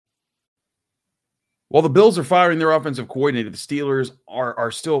While the Bills are firing their offensive coordinator, the Steelers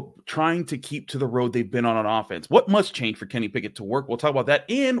are still trying to keep to the road they've been on offense. What must change for Kenny Pickett to work? We'll talk about that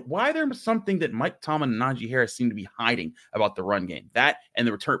and why there's something that Mike Tomlin and Najee Harris seem to be hiding about the run game. That and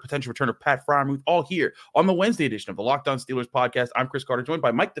the potential return of Pat Freiermuth all here on the Wednesday edition of the Locked On Steelers podcast. I'm Chris Carter, joined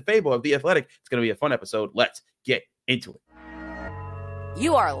by Mike DeFabo of The Athletic. It's going to be a fun episode. Let's get into it.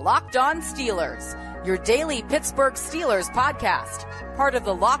 You are Locked On Steelers, your daily Pittsburgh Steelers podcast, part of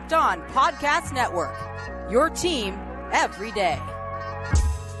the Locked On Podcast Network, your team every day.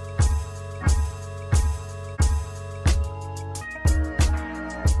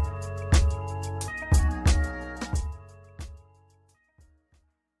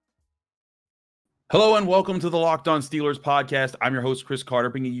 Hello and welcome to the Locked On Steelers podcast. I'm your host, Chris Carter,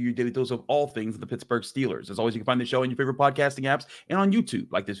 bringing you your daily dose of all things the Pittsburgh Steelers. As always, you can find the show in your favorite podcasting apps and on YouTube.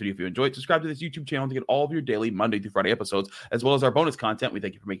 Like this video if you enjoyed. Subscribe to this YouTube channel to get all of your daily Monday through Friday episodes, as well as our bonus content. We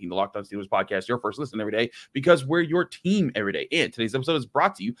thank you for making the Locked On Steelers podcast your first listen every day, because we're your team every day. And today's episode is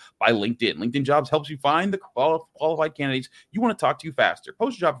brought to you by LinkedIn. LinkedIn Jobs helps you find the qualified candidates you want to talk to faster.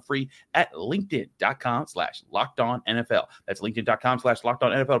 Post your job for free at linkedin.com/LockedOnNFL. That's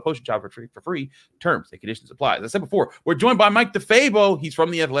linkedin.com/LockedOnNFL. Post your job for free. Terms and conditions apply. As I said before, we're joined by Mike DeFabo. He's from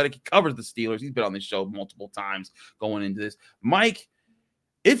The Athletic. He covers the Steelers. He's been on this show multiple times going into this. Mike,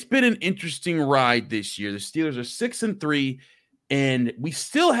 it's been an interesting ride this year. The Steelers are 6-3, and we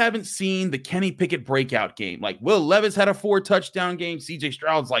still haven't seen the Kenny Pickett breakout game. Like, Will Levis had a 4-touchdown game. CJ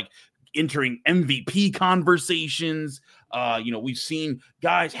Stroud's like entering MVP conversations. We've seen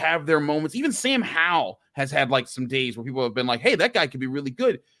guys have their moments. Even Sam Howell has had like some days where people have been like, hey, that guy could be really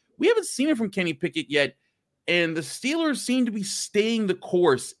good. We haven't seen it from Kenny Pickett yet, and the Steelers seem to be staying the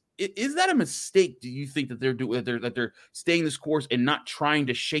course. Is that a mistake? Do you think that they're staying this course and not trying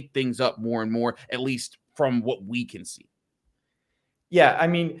to shake things up more and more, at least from what we can see? Yeah, I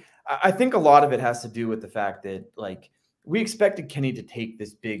mean, I think a lot of it has to do with the fact that, like, we expected Kenny to take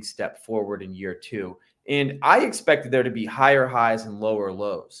this big step forward in year two. And I expected there to be higher highs and lower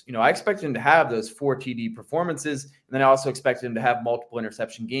lows. I expected him to have those 4 TD performances, and then I also expected him to have multiple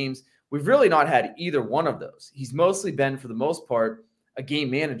interception games. We've really not had either one of those. He's mostly been, for the most part, a game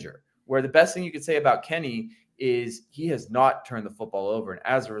manager, where the best thing you could say about Kenny is he has not turned the football over. And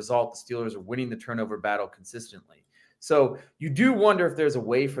as a result, the Steelers are winning the turnover battle consistently. So you do wonder if there's a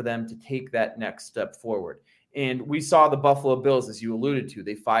way for them to take that next step forward. And we saw the Buffalo Bills, as you alluded to.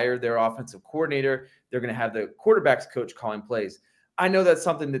 They fired their offensive coordinator. They're going to have the quarterbacks coach calling plays. I know that's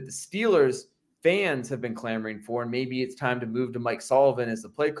something that the Steelers fans have been clamoring for, and maybe it's time to move to Mike Sullivan as the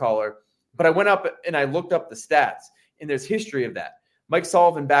play caller. But I went up and I looked up the stats, and there's history of that. Mike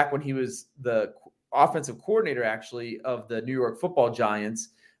Sullivan, back when he was the offensive coordinator, actually, of the New York Football Giants,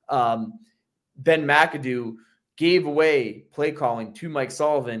 Ben McAdoo gave away play calling to Mike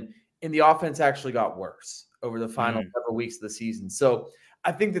Sullivan, and the offense actually got worse over the final several weeks of the season. So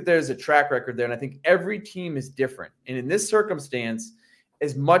I think that there's a track record there, and I think every team is different. And in this circumstance,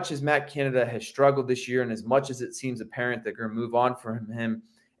 as much as Matt Canada has struggled this year, and as much as it seems apparent they're going to move on from him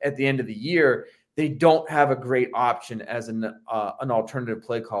at the end of the year, they don't have a great option as an alternative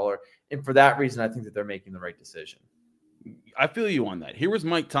play caller. And for that reason, I think that they're making the right decision. I feel you on that. Here was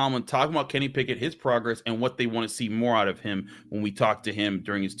Mike Tomlin talking about Kenny Pickett, his progress, and what they want to see more out of him when we talked to him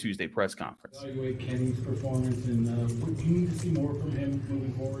during his Tuesday press conference. Evaluate Kenny's performance, and what do you need to see more from him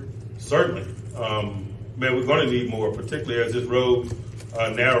moving forward? Certainly. We're going to need more, particularly as this road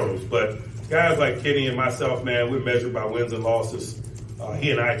narrows. But guys like Kenny and myself, man, we're measured by wins and losses.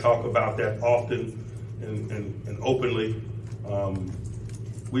 He and I talk about that often and openly.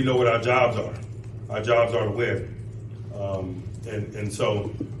 We know what our jobs are. Our jobs are to win. And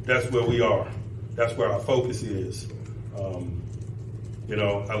so that's where we are. That's where our focus is.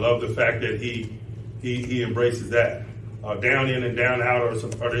 I love the fact that he embraces that. Down in and down out are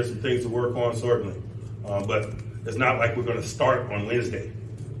there some things to work on, certainly. But it's not like we're going to start on Wednesday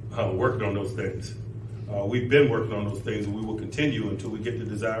working on those things. We've been working on those things, and we will continue until we get the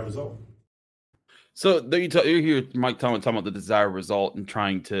desired result. So there you hear Mike Tomlin talking about the desired result and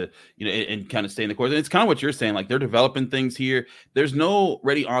trying to, and kind of stay in the course. And it's kind of what you're saying. Like, they're developing things here. There's no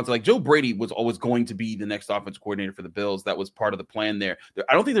ready answer. Like, Joe Brady was always going to be the next offense coordinator for the Bills. That was part of the plan there.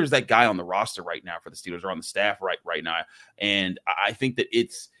 I don't think there's that guy on the roster right now for the Steelers, or on the staff right now. And I think that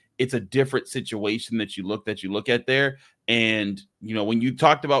it's a different situation that you look at there. And, when you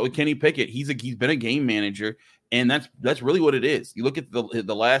talked about with Kenny Pickett, he's been a game manager. And that's really what it is. You look at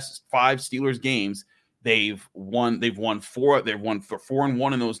the last 5 Steelers games, they've won 4. They've won for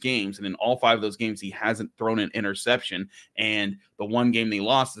 4-1 in those games, and in all 5 of those games, he hasn't thrown an interception. And the one game they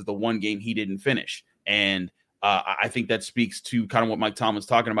lost is the one game he didn't finish. And I think that speaks to kind of what Mike Tomlin's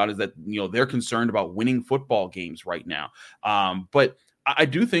talking about, is that, they're concerned about winning football games right now. But I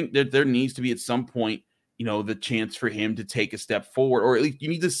do think that there needs to be at some point, the chance for him to take a step forward, or at least you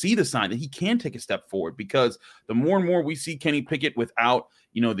need to see the sign that he can take a step forward, because the more and more we see Kenny Pickett without,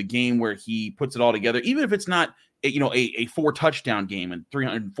 the game where he puts it all together, even if it's not, a 4-touchdown game and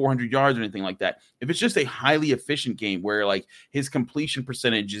 400 yards or anything like that. If it's just a highly efficient game where like his completion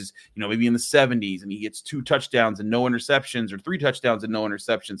percentage is, maybe in the 70s and he gets 2 touchdowns and no interceptions, or 3 touchdowns and no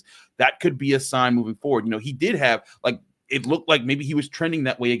interceptions, that could be a sign moving forward. He did have it looked like maybe he was trending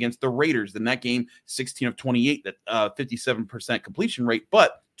that way against the Raiders. In that game, 16 of 28, that 57% completion rate,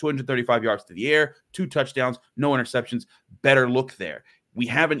 but 235 yards to the air, 2 touchdowns, no interceptions, better look there. We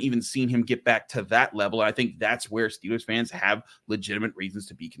haven't even seen him get back to that level. I think that's where Steelers fans have legitimate reasons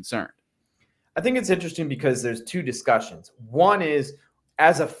to be concerned. I think it's interesting because there's 2 discussions. One is,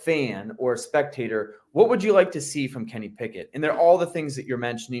 as a fan or a spectator, what would you like to see from Kenny Pickett? And they're all the things that you're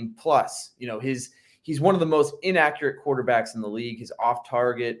mentioning, plus, he's one of the most inaccurate quarterbacks in the league. His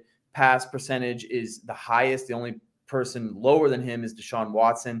off-target pass percentage is the highest. The only person lower than him is Deshaun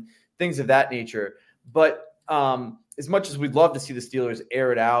Watson, things of that nature. But as much as we'd love to see the Steelers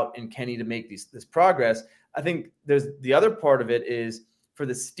air it out and Kenny to make this progress, I think there's the other part of it is, for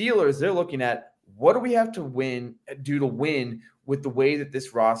the Steelers, they're looking at, what do we have to win with the way that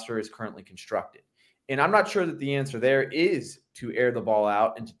this roster is currently constructed? And I'm not sure that the answer there is to air the ball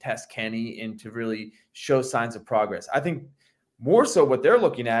out and to test Kenny and to really show signs of progress. I think more so what they're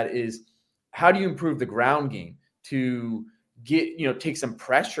looking at is, how do you improve the ground game to get, take some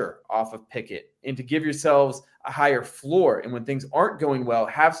pressure off of Pickett and to give yourselves a higher floor. And when things aren't going well,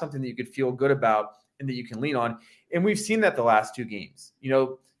 have something that you could feel good about and that you can lean on. And we've seen that the last 2 games.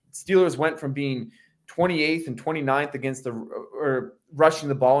 Steelers went from being 28th and 29th against or rushing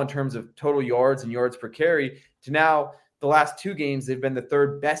the ball in terms of total yards and yards per carry, to now the last 2 games, they've been the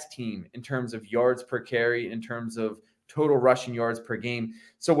 3rd best team in terms of yards per carry, in terms of total rushing yards per game.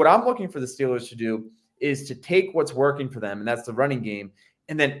 So what I'm looking for the Steelers to do is to take what's working for them, and that's the running game,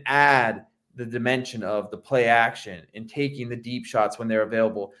 and then add the dimension of the play action and taking the deep shots when they're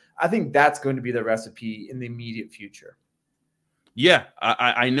available. I think that's going to be the recipe in the immediate future. Yeah,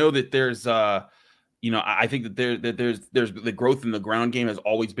 I know that there's I think that there's the growth in the ground game has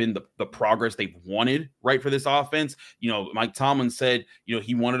always been the progress they've wanted, right, for this offense. Mike Tomlin said,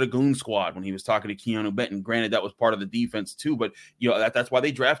 he wanted a goon squad when he was talking to Keanu Benton. Granted, that was part of the defense too, but that's why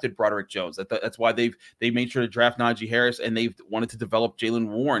they drafted Broderick Jones. That's why they made sure to draft Najee Harris, and they've wanted to develop Jalen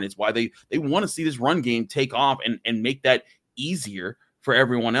Warren. It's why they want to see this run game take off and make that easier for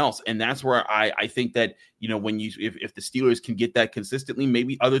everyone else. And that's where I think that, when if the Steelers can get that consistently,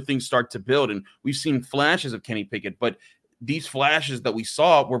 maybe other things start to build. And we've seen flashes of Kenny Pickett, but these flashes that we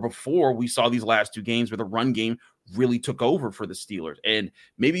saw were before we saw these last 2 games where the run game really took over for the Steelers. And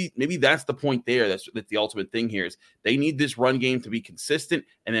maybe that's the point there. That's the ultimate thing here is they need this run game to be consistent.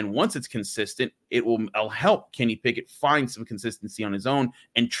 And then once it's consistent, it'll help Kenny Pickett find some consistency on his own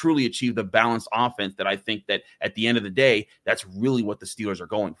and truly achieve the balanced offense that I think that at the end of the day, that's really what the Steelers are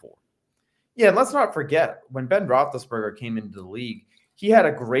going for. Yeah, and let's not forget, when Ben Roethlisberger came into the league, he had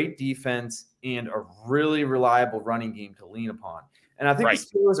a great defense and a really reliable running game to lean upon. And I think right.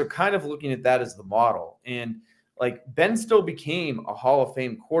 The Steelers are kind of looking at that as the model. And Ben still became a Hall of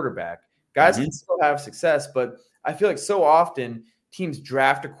Fame quarterback. Guys can still have success, but I feel like so often teams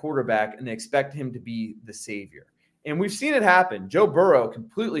draft a quarterback and they expect him to be the savior. And we've seen it happen. Joe Burrow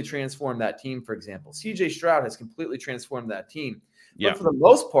completely transformed that team, for example. C.J. Stroud has completely transformed that team. Yeah. But for the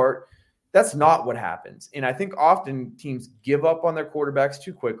most part, that's not what happens. And I think often teams give up on their quarterbacks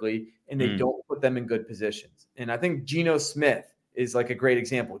too quickly and they don't put them in good positions. And I think Geno Smith is a great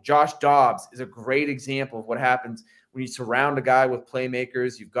example. Josh Dobbs is a great example of what happens when you surround a guy with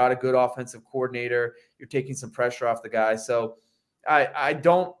playmakers. You've got a good offensive coordinator. You're taking some pressure off the guy. So I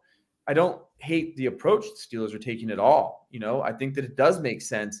don't hate the approach the Steelers are taking at all. I think that it does make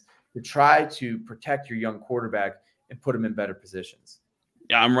sense to try to protect your young quarterback and put him in better positions.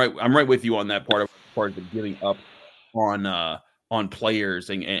 Yeah, I'm right with you on that part of the giving up on players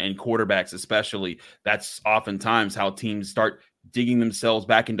and quarterbacks, especially. That's oftentimes how teams start digging themselves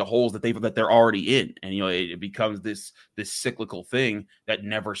back into holes that they're already in, and it becomes this cyclical thing that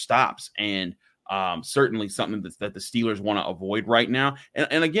never stops. And certainly something that the Steelers want to avoid right now.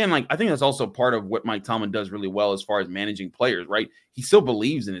 And again, I think that's also part of what Mike Tomlin does really well as far as managing players, right? He still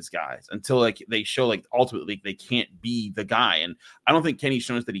believes in his guys until they show ultimately they can't be the guy. And I don't think Kenny's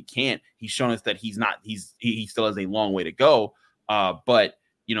shown us that he can't. He's shown us that he's not. He still has a long way to go. But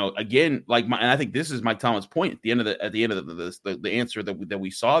again, and I think this is Mike Tomlin's point at the end of the answer that we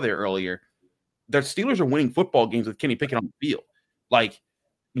saw there earlier. the Steelers are winning football games with Kenny Pickett on the field. Like,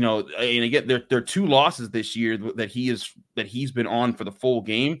 you know, and again, there are 2 losses this year that he's been on for the full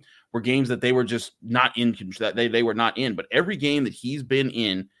game were games that they were just not in, that they were not in. But every game that he's been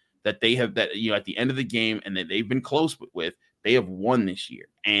in that they have, that, you know, at the end of the game and that they've been close with, they have won this year.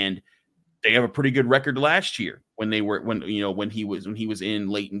 And they have a pretty good record last year when he was in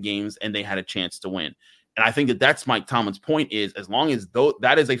late in games and they had a chance to win. And I think that that's Mike Tomlin's point, is as long as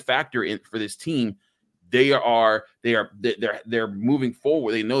that is a factor in for this team, they're moving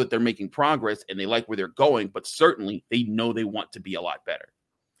forward. They know that they're making progress and they like where they're going, but certainly they know they want to be a lot better.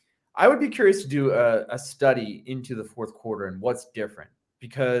 I would be curious to do a study into the fourth quarter and what's different,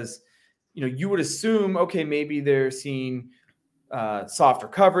 because, you know, you would assume, okay, maybe they're seeing softer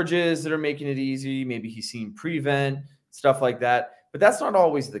coverages that are making it easy. Maybe he's seeing prevent, stuff like that. But that's not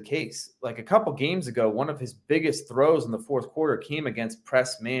always the case. Like a couple games ago, one of his biggest throws in the fourth quarter came against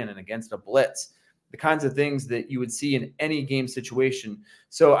press man and against a blitz, the kinds of things that you would see in any game situation.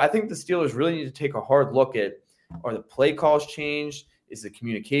 So I think the Steelers really need to take a hard look at, are the play calls changed? Is the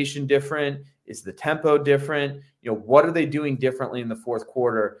communication different? Is the tempo different? You know, what are they doing differently in the fourth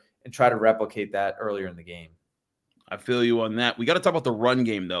quarter, and try to replicate that earlier in the game? I feel you on that. We got to talk about the run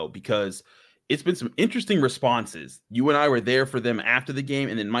game, though, because it's been some interesting responses. You and I were there for them after the game,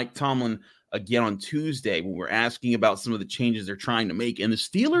 and then Mike Tomlin again on Tuesday when we're asking about some of the changes they're trying to make. And the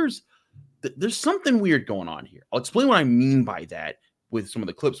Steelers, there's something weird going on here. I'll explain what I mean by that with some of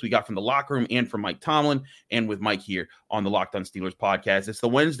the clips we got from the locker room and from Mike Tomlin and with Mike here on the Locked On Steelers podcast. It's the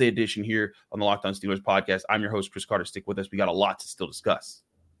Wednesday edition here on the Locked On Steelers podcast. I'm your host, Chris Carter. Stick with us. We got a lot to still discuss.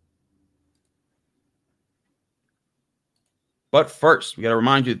 But first, we got to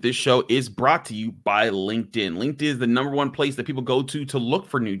remind you that this show is brought to you by LinkedIn. LinkedIn is the number one place that people go to look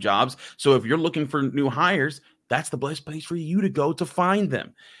for new jobs. So if you're looking for new hires, that's the best place for you to go to find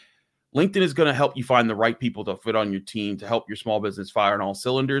them. LinkedIn is going to help you find the right people to fit on your team to help your small business fire on all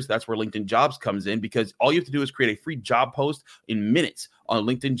cylinders. That's where LinkedIn Jobs comes in, because all you have to do is create a free job post in minutes on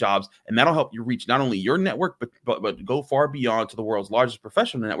LinkedIn Jobs, and that'll help you reach not only your network, but go far beyond to the world's largest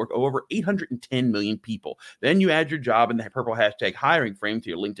professional network of over 810 million people. Then you add your job in the purple hashtag hiring frame to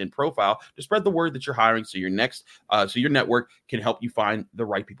your LinkedIn profile to spread the word that you're hiring, so your network can help you find the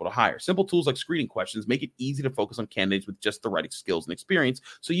right people to hire. Simple tools like screening questions make it easy to focus on candidates with just the right skills and experience,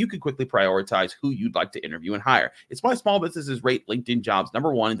 so you can quickly prioritize who you'd like to interview and hire. It's why small businesses rate LinkedIn Jobs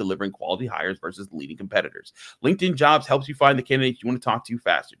 #1 in delivering quality hires versus the leading competitors. LinkedIn Jobs helps you find the candidates you want to talk to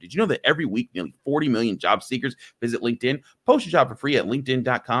faster. Did you know that every week nearly 40 million job seekers visit LinkedIn? Post your job for free at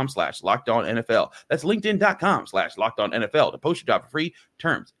linkedin.com/lockedonnfl. That's linkedin.com/lockedonnfl to post your job for free.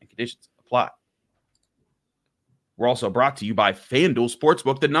 Terms and conditions apply. We're also brought to you by FanDuel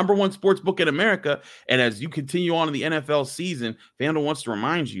Sportsbook, the #1 sportsbook in America. And as you continue on in the NFL season, FanDuel wants to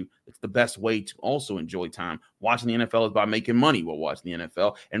remind you it's the best way to also enjoy time. Watching the NFL is by making money while watching the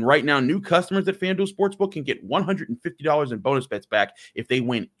NFL. And right now, new customers at FanDuel Sportsbook can get $150 in bonus bets back if they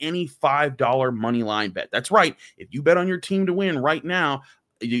win any $5 money line bet. That's right. If you bet on your team to win right now,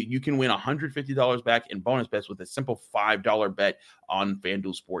 you can win $150 back in bonus bets with a simple $5 bet on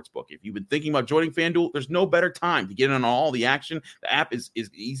FanDuel Sportsbook. If you've been thinking about joining FanDuel, there's no better time to get in on all the action. The app is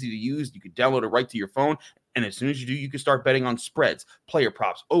easy to use. You can download it right to your phone. And as soon as you do, you can start betting on spreads, player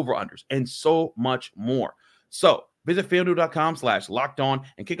props, over-unders, and so much more. So visit FanDuel.com/lockedon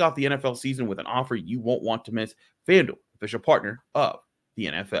and kick off the NFL season with an offer you won't want to miss. FanDuel, official partner of the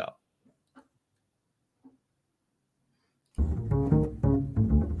NFL.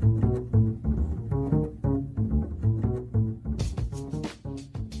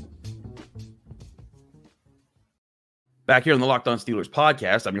 Back here on the Locked On Steelers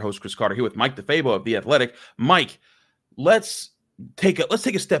podcast, I'm your host, Chris Carter, here with Mike DeFabo of The Athletic. Mike, let's take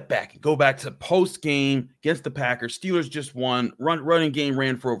a step back and go back to post-game against the Packers. Steelers just won. Running game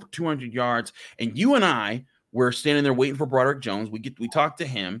ran for over 200 yards. And you and I were standing there waiting for Broderick Jones. We talked to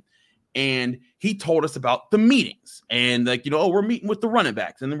him, and he told us about the meetings. And we're meeting with the running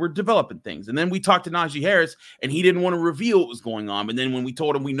backs, and then we're developing things. And then we talked to Najee Harris, and he didn't want to reveal what was going on. But then when we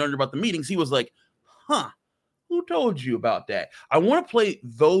told him we learned about the meetings, he was like, who told you about that? I want to play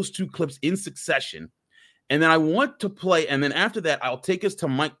those two clips in succession. And then after that, I'll take us to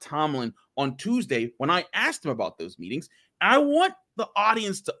Mike Tomlin on Tuesday when I asked him about those meetings. I want the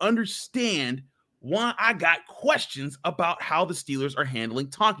audience to understand why I got questions about how the Steelers are handling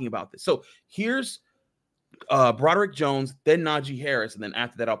talking about this. So here's Broderick Jones, then Najee Harris, and then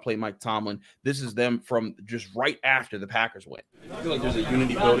after that, I'll play Mike Tomlin. This is them from just right after the Packers win. I feel like there's a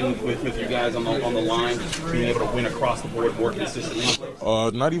unity building with you guys on the line, being able to win across the board more consistently.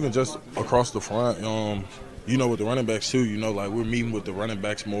 Not even just across the front. with the running backs too, like we're meeting with the running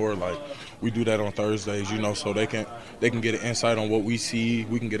backs more. Like we do that on Thursdays, so they can get an insight on what we see.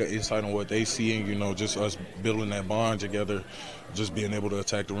 We can get an insight on what they see, and just us building that bond together, just being able to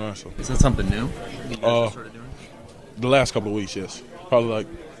attack the run. So is that something new you guys started doing? The last couple of weeks, yes. Probably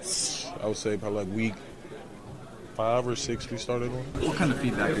I would say week 5 or 6 we started on. What kind of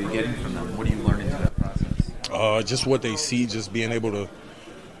feedback are you getting from them? What are you learning through that process? Just what they see, just being able to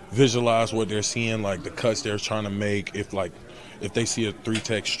visualize what they're seeing, like the cuts they're trying to make. If they see a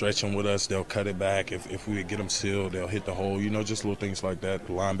 3-tech stretching with us, they'll cut it back. If we get them sealed, they'll hit the hole. Just little things like that.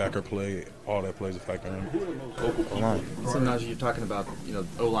 The linebacker play, all that plays a factor in. So Najee, you're talking about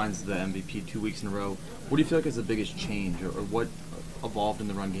O-line's the MVP 2 weeks in a row. What do you feel like is the biggest change, or what evolved in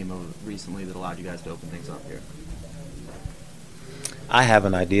the run game recently that allowed you guys to open things up here? I have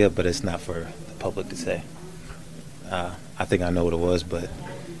an idea, but it's not for the public to say. I think I know what it was, but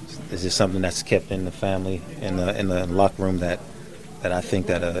it's just something that's kept in the family, in the locker room that I think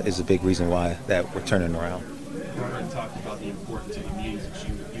that is a big reason why that we're turning around. Brian talked about the importance of the meetings that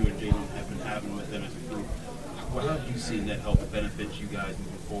you and Jalen have been having with them as a group. How have you seen that help benefit you guys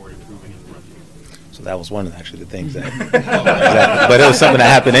moving forward, improving in the run game? So that was one of the things that, but it was something that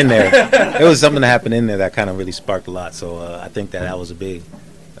happened in there. It was something that happened in there that kind of really sparked a lot. So I think that was I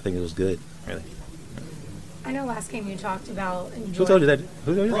think it was good, really. I know last game you talked about enjoying. Who told you that?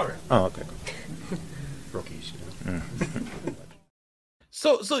 Who told you that? Oh, okay. Rookies,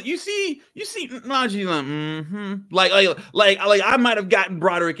 So you see Najee like I might have gotten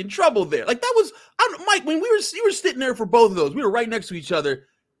Broderick in trouble there. Like that was Mike, when you were sitting there for both of those, we were right next to each other.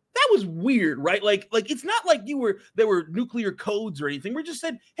 That was weird, right? Like it's not like there were nuclear codes or anything. We just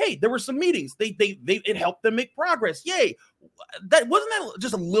said, hey, there were some meetings. It helped them make progress. Yay. That wasn't that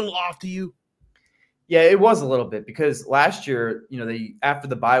just a little off to you? Yeah, it was a little bit, because last year, after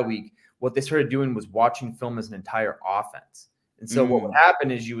the bye week, what they started doing was watching film as an entire offense. And so what would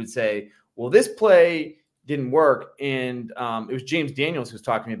happen is you would say, well, this play didn't work. And it was James Daniels who was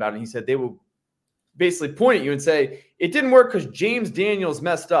talking to me about it. And he said they will basically point at you and say, it didn't work because James Daniels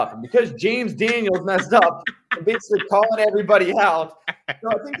messed up. And because James Daniels messed up, and basically calling everybody out. So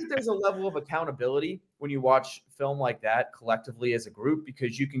I think that there's a level of accountability when you watch film like that collectively as a group,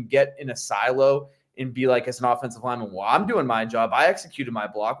 because you can get in a silo and be like, as an offensive lineman, well, I'm doing my job. I executed my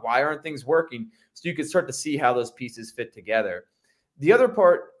block. Why aren't things working? So you can start to see how those pieces fit together. The other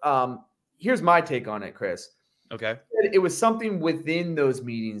part, here's my take on it, Chris. Okay. It was something within those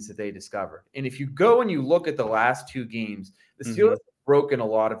meetings that they discovered. And if you go and you look at the last 2 games, the Steelers have broken a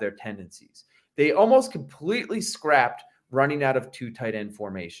lot of their tendencies. They almost completely scrapped running out of 2 tight end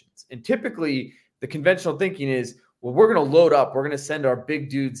formations. And typically the conventional thinking is, well, we're going to load up. We're going to send our big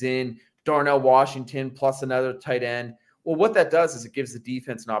dudes in, Darnell Washington plus another tight end. Well, what that does is it gives the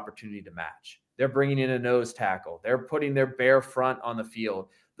defense an opportunity to match. They're bringing in a nose tackle. They're putting their bare front on the field,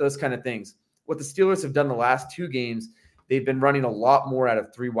 those kind of things. What the Steelers have done the last 2 games, they've been running a lot more out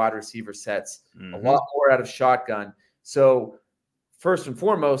of 3 wide receiver sets, a lot more out of shotgun. So first and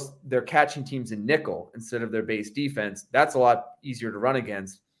foremost, they're catching teams in nickel instead of their base defense. That's a lot easier to run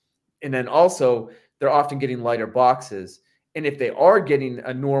against. And then also they're often getting lighter boxes. And if they are getting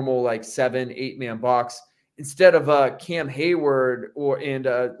a normal 7-8 man box, instead of Cam Hayward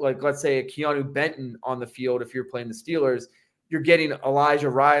let's say a Keanu Benton on the field, if you're playing the Steelers, you're getting Elijah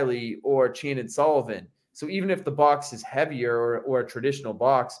Riley or Chandon Sullivan. So even if the box is heavier or a traditional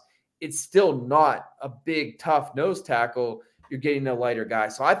box, it's still not a big, tough nose tackle. You're getting a lighter guy.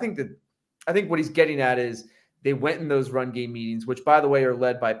 So I think what he's getting at is they went in those run game meetings, which, by the way, are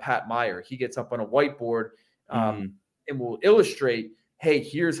led by Pat Meyer. He gets up on a whiteboard and will illustrate, hey,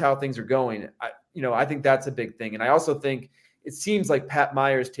 here's how things are going. I think that's a big thing. And I also think it seems like Pat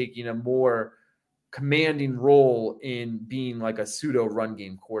Meyer is taking a more commanding role in being like a pseudo run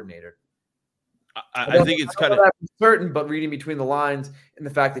game coordinator. I think it's kind of certain, but reading between the lines and the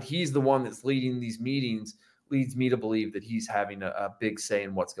fact that he's the one that's leading these meetings leads me to believe that he's having a big say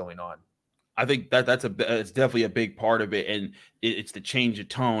in what's going on. I think it's definitely a big part of it, and it's the change of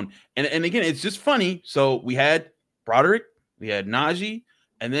tone. And again, it's just funny. So we had Broderick, we had Najee,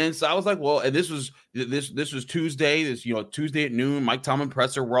 and then so I was like, well, and this was Tuesday, Tuesday at noon. Mike Tomlin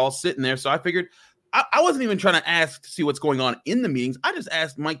presser, we're all sitting there. So I figured I wasn't even trying to ask to see what's going on in the meetings. I just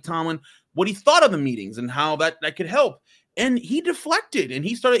asked Mike Tomlin what he thought of the meetings and how that could help. And he deflected, and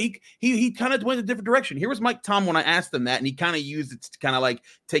he he kind of went a different direction. Here was Mike Tomlin when I asked him that, and he kind of used it to kind of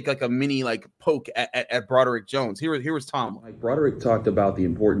take a mini poke at Broderick Jones. Here was Tomlin. Like Broderick talked about the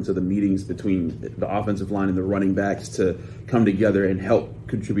importance of the meetings between the offensive line and the running backs to come together and help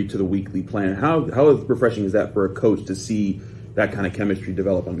contribute to the weekly plan. How refreshing is that for a coach to see that kind of chemistry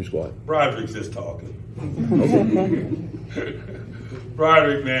develop on your squad? Broderick's just talking.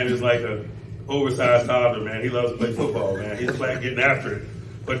 Broderick, man, is like a oversized toddler, man. He loves to play football, man. He's flat getting after it.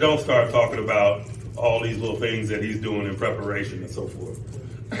 But don't start talking about all these little things that he's doing in preparation and so forth.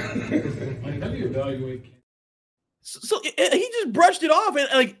 How do you evaluate? So he just brushed it off, and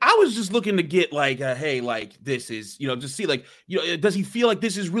like I was just looking to get like, hey, like this is, just see like, does he feel like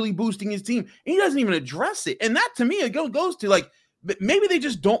this is really boosting his team? And he doesn't even address it, and that to me it goes to like maybe they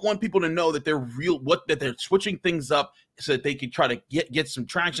just don't want people to know that they're that they're switching things up so that they can try to get some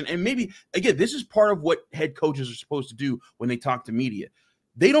traction. And maybe again, this is part of what head coaches are supposed to do when they talk to media.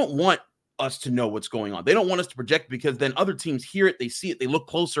 They don't want us to know what's going on. They don't want us to project, because then other teams hear it, they see it, they look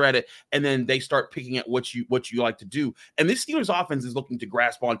closer at it, and then they start picking at what you like to do. And this Steelers offense is looking to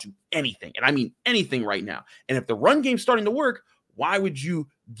grasp onto anything, and I mean anything right now. And if the run game's starting to work, why would you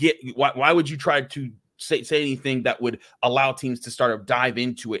try to say anything that would allow teams to start to dive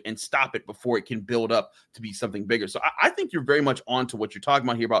into it and stop it before it can build up to be something bigger? So I think you're very much onto what you're talking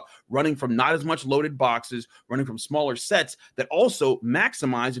about here about running from not as much loaded boxes, running from smaller sets that also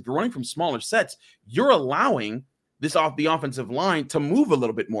maximize. If you're running from smaller sets, you're allowing the offensive line to move a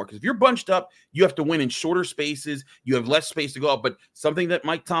little bit more, because if you're bunched up, you have to win in shorter spaces. You have less space to go up. But something that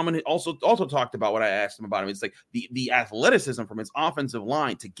Mike Tomlin also talked about when I asked him about him, it's like the athleticism from his offensive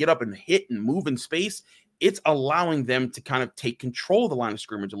line to get up and hit and move in space. It's allowing them to kind of take control of the line of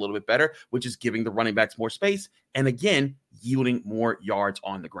scrimmage a little bit better, which is giving the running backs more space and, again, yielding more yards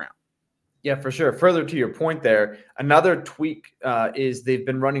on the ground. Yeah, for sure. Further to your point there, another tweak is they've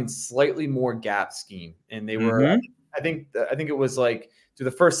been running slightly more gap scheme. And they were, I think it was like through the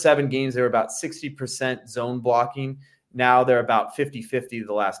first 7 games, they were about 60% zone blocking. Now they're about 50-50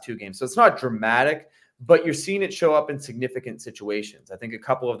 the last 2 games. So it's not dramatic, but you're seeing it show up in significant situations. I think a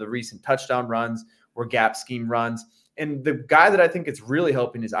couple of the recent touchdown runs were gap scheme runs. And the guy that I think it's really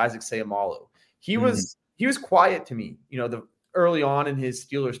helping is Isaac Seumalo. He was quiet to me, the early on in his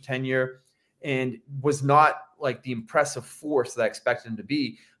Steelers tenure, and was not like the impressive force that I expected him to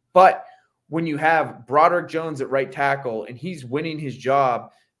be. But when you have Broderick Jones at right tackle and he's winning his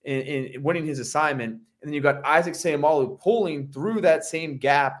job and winning his assignment, and then you've got Isaac Seumalo pulling through that same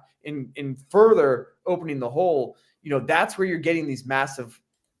gap in further opening the hole, that's where you're getting these massive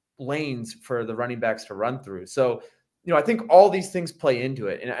lanes for the running backs to run through. So, I think all these things play into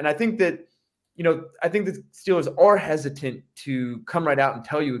it. And I think that, I think the Steelers are hesitant to come right out and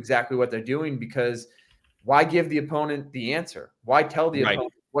tell you exactly what they're doing, because why give the opponent the answer? Why tell the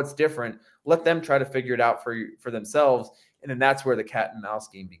opponent what's different? Let them try to figure it out for themselves. And then that's where the cat and mouse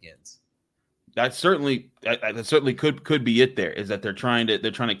game begins. That certainly could be it. There is that they're trying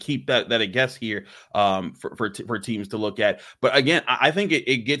to keep that I guess here for teams to look at. But again, I think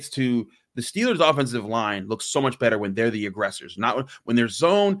it gets to the Steelers' offensive line looks so much better when they're the aggressors. Not when they're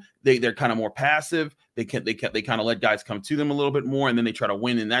zone, they're kind of more passive. They kind of let guys come to them a little bit more, and then they try to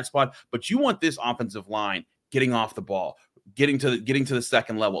win in that spot. But you want this offensive line getting off the ball, getting to the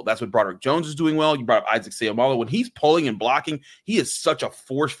second level. That's what Broderick Jones is doing well. You brought up Isaac Seumalo. When he's pulling and blocking, he is such a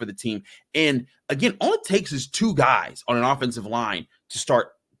force for the team. And again, all it takes is 2 guys on an offensive line to start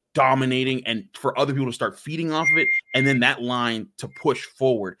dominating and for other people to start feeding off of it, and then that line to push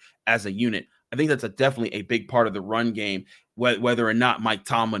forward as a unit. I think that's definitely a big part of the run game, whether or not Mike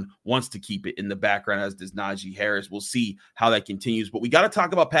Tomlin wants to keep it in the background, as does Najee Harris. We'll see how that continues. But we got to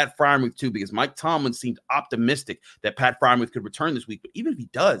talk about Pat Freiermuth too, because Mike Tomlin seemed optimistic that Pat Freiermuth could return this week. But even if he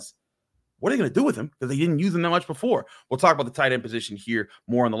does, what are they going to do with him? Because they didn't use him that much before. We'll talk about the tight end position here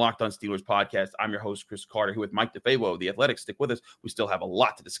more on the Locked On Steelers podcast. I'm your host, Chris Carter, here with Mike DeFavo of The Athletic. Stick with us. We still have a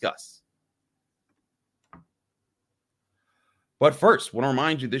lot to discuss. But first, I want to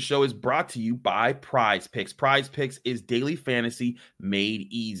remind you this show is brought to you by Prize Picks. Prize Picks is daily fantasy made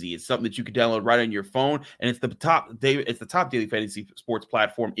easy. It's something that you can download right on your phone, and it's the top daily fantasy sports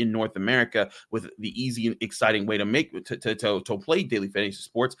platform in North America, with the easy and exciting way to play daily fantasy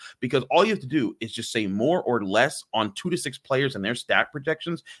sports, because all you have to do is just say more or less on 2 to 6 players and their stat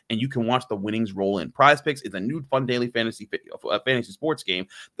projections, and you can watch the winnings roll in. Prize Picks is a new fun daily fantasy sports game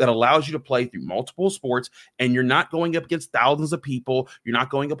that allows you to play through multiple sports, and you're not going up against thousands of people. You're not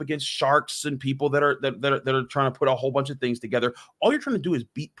going up against sharks and people that are trying to put a whole bunch of things together. All you're trying to do is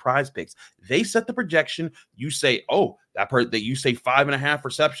beat Prize Picks. They set the projection. You say, that you say 5.5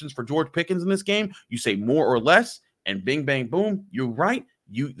 receptions for George Pickens in this game. You say more or less, and bing, bang, boom, you're right.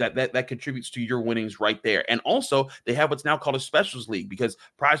 That contributes to your winnings right there. And also, they have what's now called a specials league, because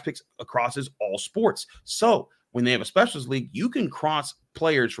Prize Picks crosses all sports. So when they have a specials league, you can cross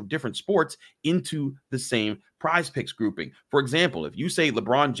players from different sports into the same Prize Picks grouping. For example, if you say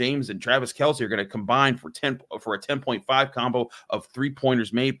LeBron James and Travis Kelce are going to combine for a 10.5 combo of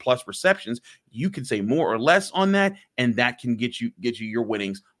 3-pointers made plus receptions, you can say more or less on that, and that can get you your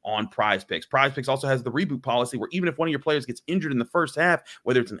winnings on Prize Picks. Prize Picks also has the reboot policy where even if one of your players gets injured in the first half,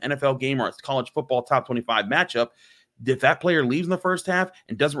 whether it's an NFL game or it's college football top 25 matchup, if that player leaves in the first half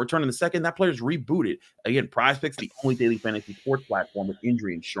and doesn't return in the second, that player's rebooted. Again, Prize Picks, the only daily fantasy sports platform with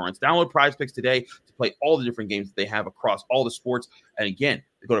injury insurance. Download Prize Picks today to play all the different games that they have across all the sports. And again,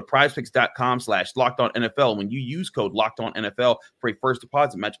 go to prizepicks.com/LockedOnNFL. When you use code LockedOnNFL for a first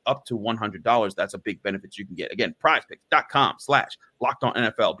deposit match up to $100, that's a big benefit you can get. Again,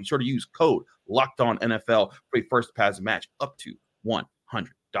 prizepicks.com/LockedOnNFL. Be sure to use code LockedOnNFL for a first deposit match up to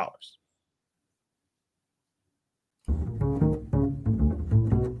 $100.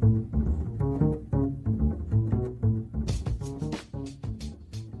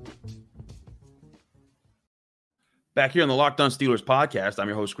 Back here on the Locked On Steelers podcast, I'm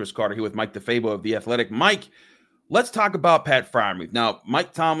your host, Chris Carter, here with Mike DeFabo of The Athletic. Mike, let's talk about Pat Freiermuth. Now,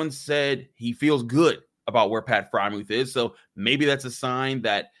 Mike Tomlin said he feels good about where Pat Freiermuth is, so maybe that's a sign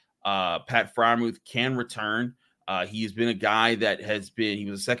that Pat Freiermuth can return. He's been a guy that he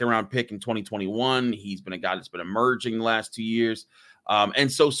was a second-round pick in 2021. He's been a guy that's been emerging the last 2 years. And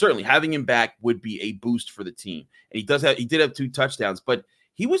so certainly having him back would be a boost for the team. And he did have 2 touchdowns, but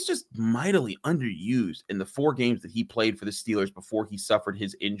he was just mightily underused in the 4 games that he played for the Steelers before he suffered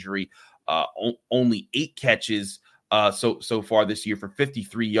his injury. Only 8 catches so far this year for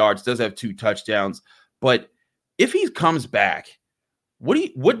 53 yards, does have 2 touchdowns. But if he comes back,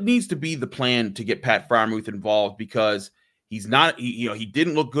 what needs to be the plan to get Pat Freiermuth involved? Because he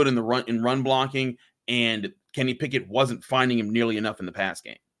didn't look good in run blocking, and Kenny Pickett wasn't finding him nearly enough in the pass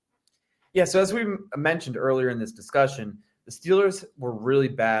game. Yeah, so as we mentioned earlier in this discussion, the Steelers were really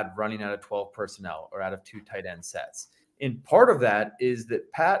bad running out of 12 personnel or out of 2 tight end sets. And part of that is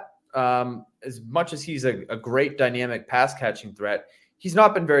that Pat, as much as he's a great dynamic pass catching threat, he's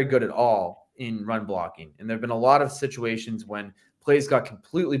not been very good at all in run blocking. And there have been a lot of situations when plays got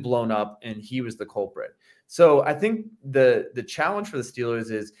completely blown up and he was the culprit. So I think the challenge for the Steelers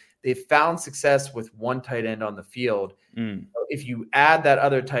is they've found success with 1 tight end on the field. If you add that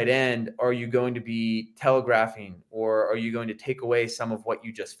other tight end, are you going to be telegraphing, or are you going to take away some of what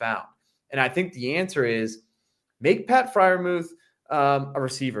you just found? And I think the answer is make Pat Freiermuth a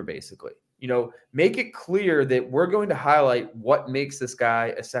receiver, basically. Make it clear that we're going to highlight what makes this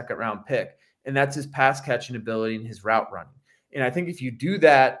guy a second-round pick, and that's his pass catching ability and his route running. And I think if you do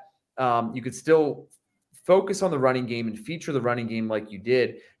that, you could still focus on the running game and feature the running game like you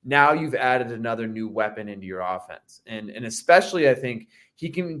did. Now you've added another new weapon into your offense. And especially I think he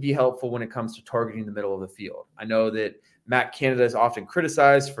can be helpful when it comes to targeting the middle of the field. I know that Matt Canada is often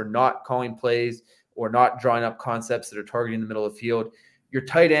criticized for not calling plays or not drawing up concepts that are targeting the middle of the field. Your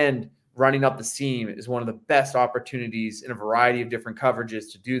tight end running up the seam is one of the best opportunities in a variety of different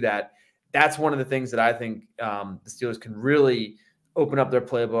coverages to do that. That's one of the things that I think the Steelers can really open up their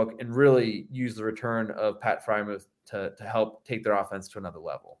playbook and really use the return of Pat Freiermuth to help take their offense to another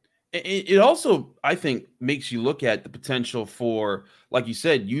level. It also, I think, makes you look at the potential for, like you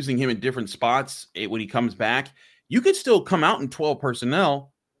said, using him in different spots when he comes back. You could still come out in 12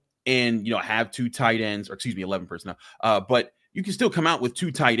 personnel and, have 2 tight ends, or 11 personnel. But you can still come out with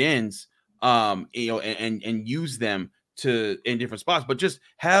 2 tight ends, and use them in different spots, but just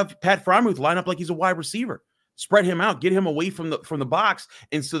have Pat Freiermuth line up like he's a wide receiver. Spread him out, get him away from the box.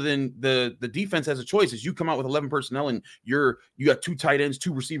 And so then the defense has a choice. As you come out with 11 personnel and you got 2 tight ends,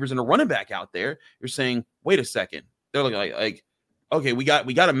 2 receivers, and a running back out there, you're saying, wait a second. They're like, okay, we got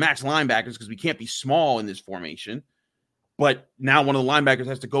to match linebackers because we can't be small in this formation. But now one of the linebackers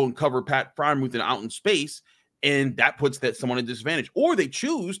has to go and cover Pat Freiermuth out in space, and that puts someone at disadvantage. Or they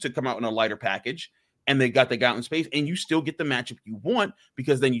choose to come out in a lighter package, and they got the guy in space, and you still get the matchup you want,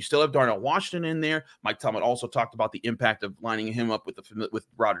 because then you still have Darnell Washington in there. Mike Tomlin also talked about the impact of lining him up with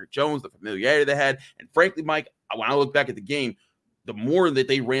Broderick Jones, the familiarity they had. And frankly, Mike, when I look back at the game, the more that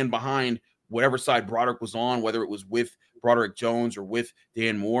they ran behind whatever side Broderick was on, whether it was with Broderick Jones or with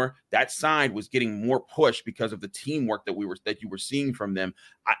Dan Moore, that side was getting more push because of the teamwork that you were seeing from them.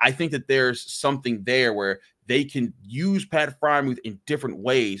 I think that there's something there where they can use Pat Freiermuth in different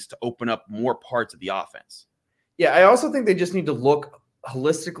ways to open up more parts of the offense. Yeah, I also think they just need to look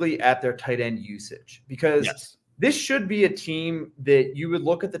holistically at their tight end usage, because this should be a team that you would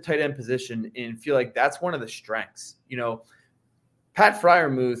look at the tight end position and feel like that's one of the strengths. Pat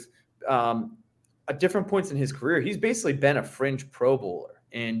Freiermuth, at different points in his career, he's basically been a fringe Pro Bowler,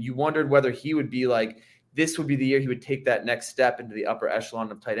 and you wondered whether he would be like, this would be the year he would take that next step into the upper echelon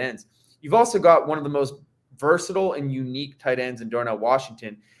of tight ends. You've also got one of the most versatile and unique tight ends in Darnell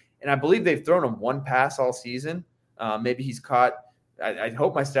Washington. And I believe they've thrown him one pass all season. Maybe he's caught. I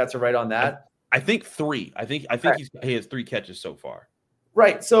hope my stats are right on that. I think 3. I think he has 3 catches so far.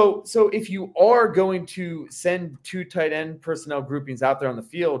 Right. So if you are going to send 2 tight end personnel groupings out there on the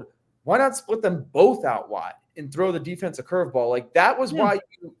field, why not split them both out wide and throw the defense a curveball? Like that was why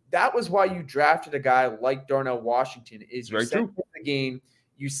you drafted a guy like Darnell Washington. Is you send him the game,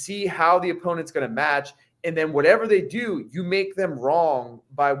 you see how the opponent's going to match, and then whatever they do, you make them wrong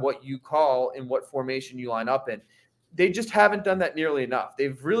by what you call and what formation you line up in. They just haven't done that nearly enough.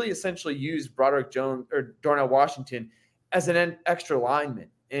 They've really essentially used Broderick Jones or Darnell Washington as an extra lineman.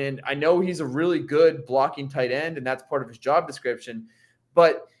 And I know he's a really good blocking tight end, and that's part of his job description.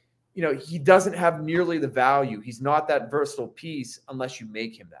 But, he doesn't have nearly the value. He's not that versatile piece unless you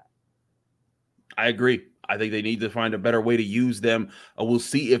make him that. I agree. I think they need to find a better way to use them. We'll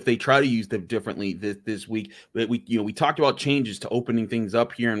see if they try to use them differently this week. But we talked about changes to opening things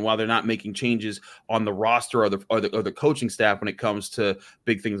up here, and while they're not making changes on the roster or the coaching staff when it comes to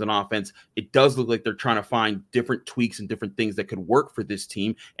big things on offense, it does look like they're trying to find different tweaks and different things that could work for this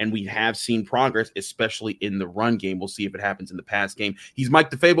team. And we have seen progress, especially in the run game. We'll see if it happens in the pass game. He's Mike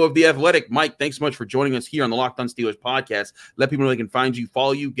DeFabo of The Athletic. Mike, thanks so much for joining us here on the Locked On Steelers podcast. Let people know they can find you,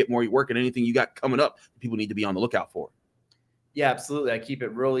 follow you, get more work, and anything you got coming up people need to be on the lookout for. Yeah, absolutely. I keep it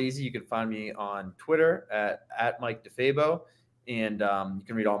real easy. You can find me on Twitter at Mike DeFabo, and you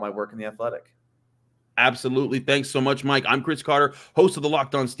can read all my work in The Athletic. Absolutely. Thanks so much, Mike. I'm Chris Carter, host of the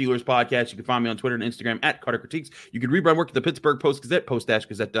Locked On Steelers podcast. You can find me on Twitter and Instagram at Carter Critiques. You can read my work at the Pittsburgh Post-Gazette,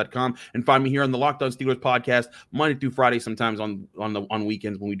 post-gazette.com, and find me here on the Locked On Steelers podcast Monday through Friday, sometimes on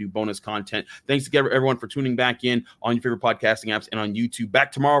weekends when we do bonus content. Thanks to everyone for tuning back in on your favorite podcasting apps and on YouTube.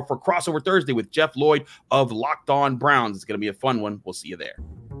 Back tomorrow for Crossover Thursday with Jeff Lloyd of Locked On Browns. It's going to be a fun one. We'll see you there.